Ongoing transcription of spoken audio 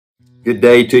Good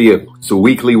day to you. It's a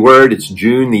weekly word. It's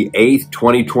June the 8th,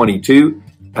 2022.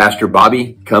 Pastor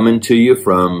Bobby coming to you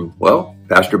from,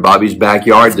 Pastor Bobby's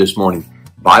backyard this morning.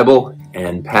 Bible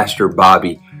and Pastor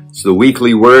Bobby. It's the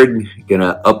weekly word,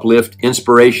 gonna uplift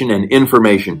inspiration and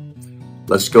information.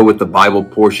 Let's go with the Bible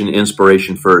portion,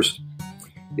 inspiration first.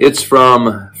 It's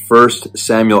from 1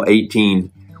 Samuel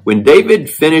 18. When David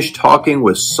finished talking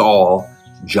with Saul,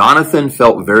 Jonathan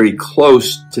felt very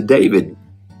close to David.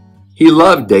 He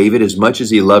loved David as much as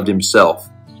he loved himself.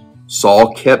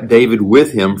 Saul kept David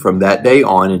with him from that day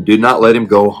on and did not let him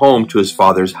go home to his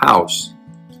father's house.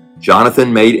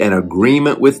 Jonathan made an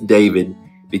agreement with David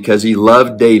because he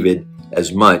loved David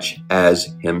as much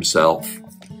as himself.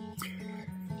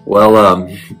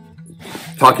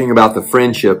 Talking about the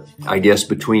friendship, I guess,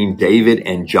 between David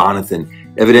and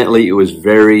Jonathan, evidently it was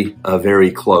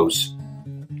very close.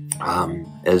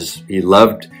 As he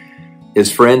loved his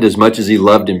friend as much as he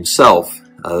loved himself.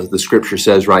 The scripture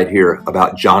says right here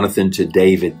about Jonathan to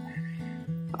David.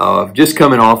 Just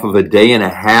coming off of a day and a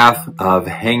half of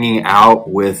hanging out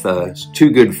with two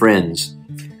good friends,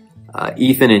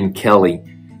 Ethan and Kelly.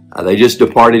 They just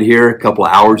departed here a couple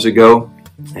of hours ago,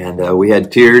 and we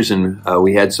had tears and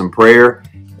we had some prayer,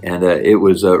 and it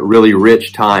was a really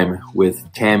rich time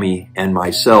with Tammy and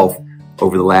myself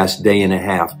over the last day and a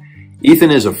half.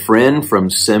 Ethan is a friend from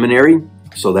seminary.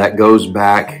 So that goes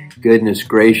back, goodness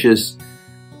gracious,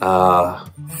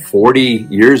 40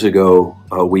 years ago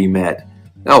we met.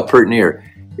 Oh, pert near.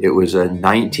 It was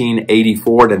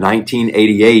 1984 to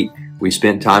 1988. We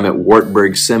spent time at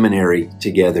Wartburg Seminary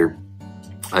together.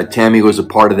 Tammy was a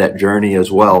part of that journey as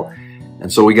well.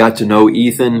 And so we got to know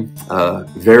Ethan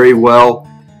very well.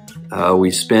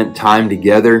 We spent time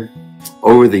together.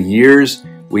 Over the years,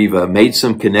 we've made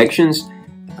some connections.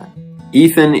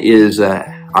 Ethan is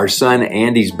our son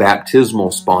Andy's baptismal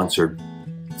sponsor.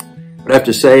 But I have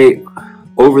to say,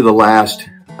 over the last,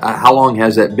 how long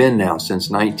has that been now? Since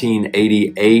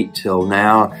 1988 till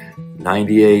now,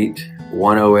 98,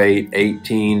 108,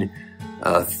 18,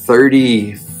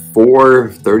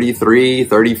 34, 33,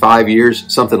 35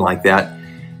 years, something like that.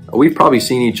 We've probably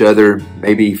seen each other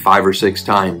maybe 5 or 6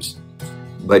 times.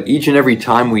 But each and every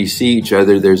time we see each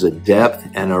other, there's a depth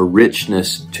and a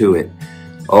richness to it.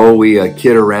 Oh, we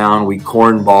kid around, we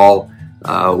cornball,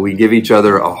 we give each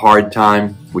other a hard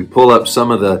time. We pull up some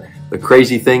of the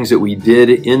crazy things that we did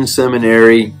in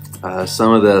seminary,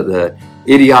 some of the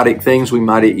idiotic things we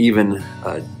might have even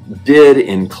did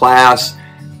in class.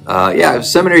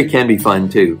 Seminary can be fun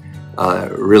too.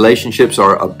 Relationships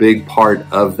are a big part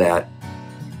of that.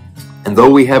 And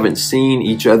though we haven't seen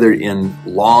each other in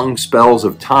long spells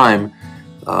of time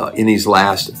in these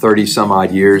last 30 some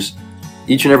odd years,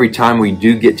 each and every time we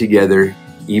do get together,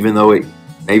 even though it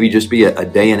maybe just be a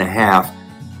day and a half,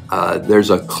 there's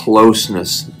a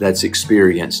closeness that's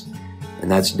experienced.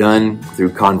 And that's done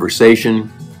through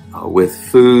conversation, with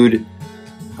food,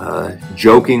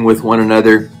 joking with one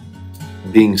another,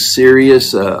 being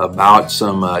serious about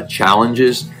some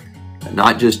challenges,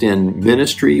 not just in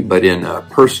ministry, but in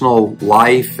personal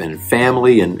life and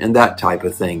family and that type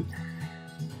of thing.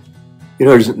 You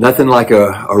know, there's nothing like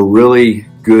a really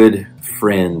good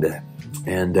friend,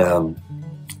 and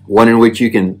one in which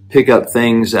you can pick up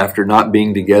things after not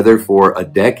being together for a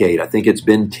decade. I think it's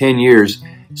been 10 years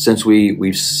since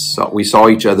we saw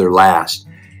each other last,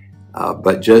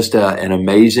 but just an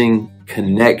amazing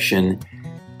connection,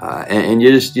 and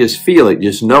you just feel it,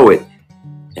 just know it,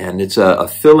 and it's a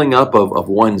filling up of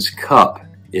one's cup.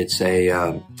 It's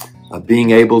a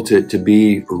being able to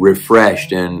be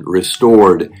refreshed and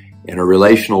restored in a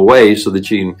relational way, so that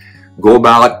you can go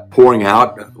about pouring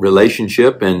out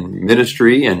relationship and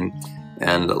ministry and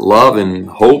love and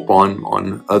hope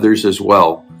on others as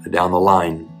well down the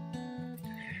line.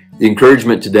 The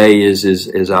encouragement today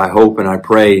is I hope and I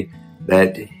pray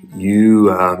that you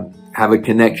have a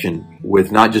connection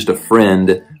with not just a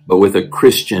friend, but with a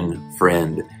Christian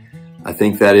friend. I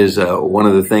think that is one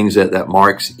of the things that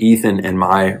marks Ethan and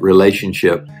my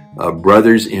relationship,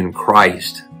 brothers in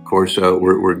Christ. Of course,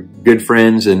 we're good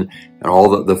friends and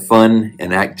all the fun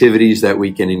and activities that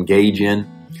we can engage in,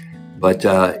 but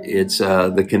it's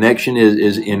the connection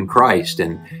is in Christ,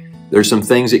 and there's some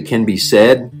things that can be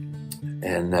said,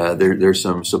 and there's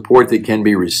some support that can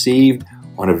be received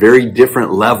on a very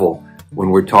different level when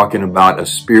we're talking about a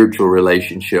spiritual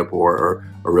relationship or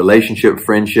a relationship,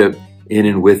 friendship in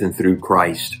and with and through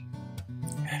Christ.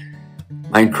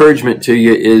 My encouragement to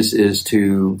you is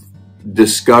to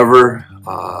discover,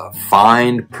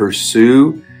 find,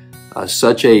 pursue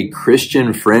such a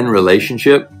Christian friend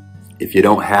relationship. If you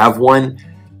don't have one,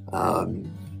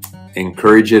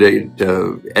 encourage it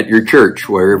at your church,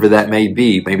 wherever that may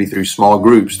be, maybe through small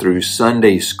groups, through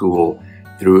Sunday school,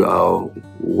 through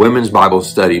women's Bible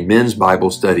study, men's Bible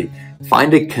study.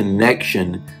 Find a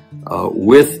connection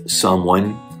with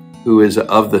someone who is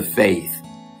of the faith,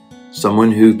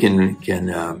 someone who can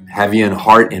have you in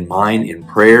heart and mind in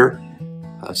prayer,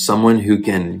 someone who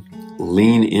can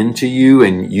lean into you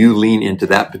and you lean into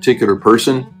that particular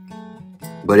person.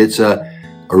 But it's a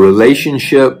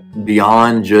relationship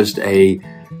beyond just a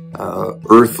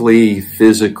earthly,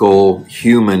 physical,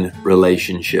 human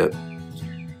relationship.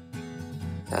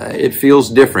 It feels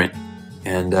different,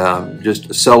 and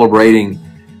just celebrating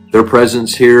their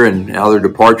presence here and now their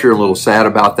departure, a little sad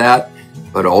about that,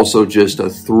 but also just a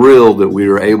thrill that we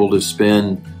were able to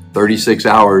spend 36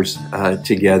 hours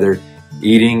together,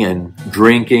 eating and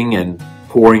drinking and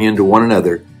pouring into one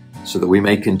another so that we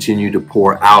may continue to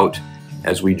pour out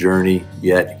as we journey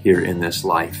yet here in this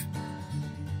life.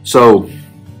 So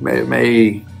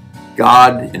may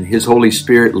God and His Holy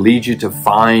Spirit lead you to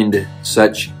find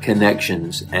such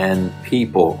connections and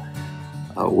people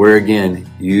where again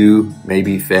you may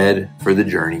be fed for the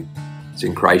journey. It's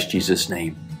in Christ Jesus'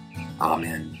 name.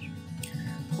 Amen.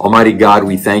 Almighty God,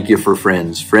 we thank you for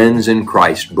friends in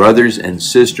Christ, brothers and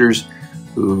sisters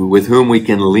with whom we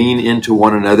can lean into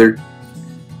one another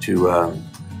to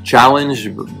challenge,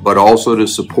 but also to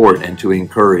support and to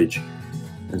encourage.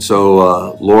 And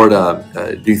so, Lord,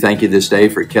 do thank you this day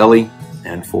for Kelly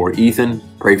and for Ethan.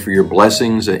 Pray for your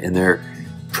blessings in their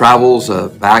travels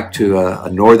back to a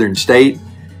northern state.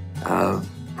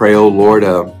 Pray, oh Lord,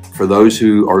 for those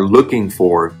who are looking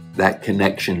for that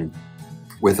connection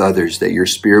with others, that your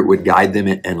Spirit would guide them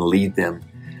and lead them.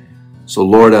 So,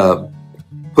 Lord,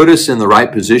 put us in the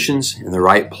right positions, in the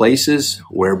right places,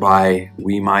 whereby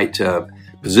we might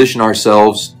position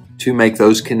ourselves to make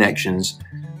those connections,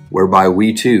 whereby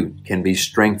we too can be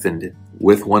strengthened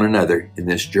with one another in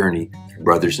this journey,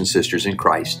 brothers and sisters in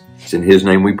Christ. It's in His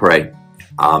name we pray.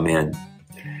 Amen.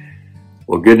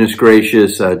 Well, goodness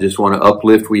gracious, I just want to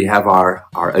uplift. We have our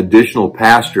additional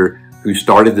pastor who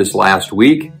started this last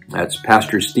week. That's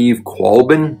Pastor Steve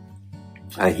Qualbin.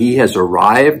 He has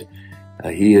arrived.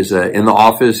 He is in the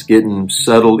office getting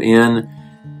settled in,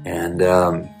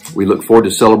 and we look forward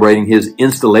to celebrating his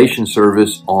installation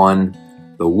service on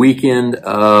the weekend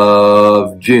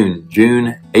of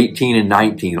June 18 and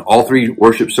 19. All three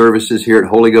worship services here at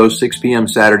Holy Ghost, 6 p.m.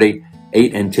 Saturday,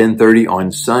 8 and 10:30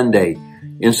 on Sunday.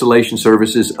 Installation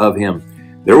services of him.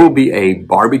 There will be a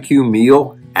barbecue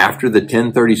meal after the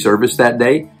 10:30 service that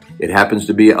day. It happens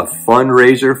to be a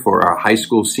fundraiser for our high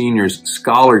school seniors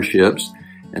scholarships.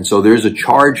 And so there's a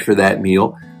charge for that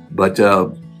meal, but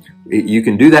you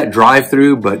can do that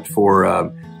drive-through. But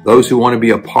for those who want to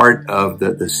be a part of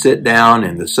the sit-down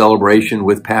and the celebration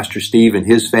with Pastor Steve and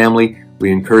his family,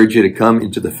 we encourage you to come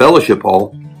into the fellowship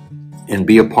hall and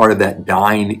be a part of that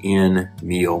dine-in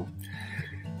meal.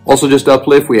 Also, just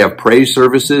uplift, we have praise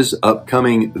services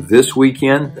upcoming this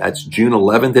weekend. That's June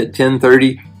 11th at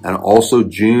 10:30, and also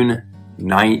June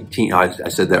 19th. I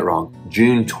said that wrong.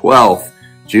 June 12th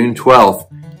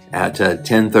at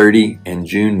 10:30 and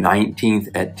June 19th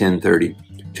at 10:30.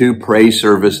 Two praise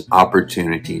service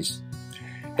opportunities.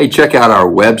 Hey, check out our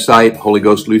website, Holy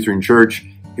Ghost Lutheran Church.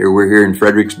 We're here in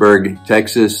Fredericksburg,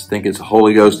 Texas. I think it's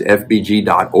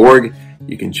holyghostfbg.org.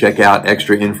 You can check out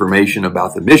extra information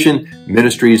about the mission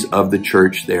ministries of the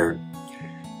church there.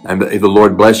 And may the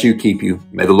Lord bless you, keep you.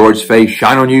 May the Lord's face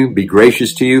shine on you, be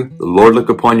gracious to you. The Lord look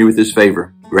upon you with His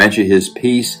favor. Grant you His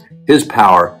peace, His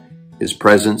power, His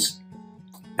presence,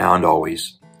 now and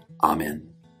always. Amen.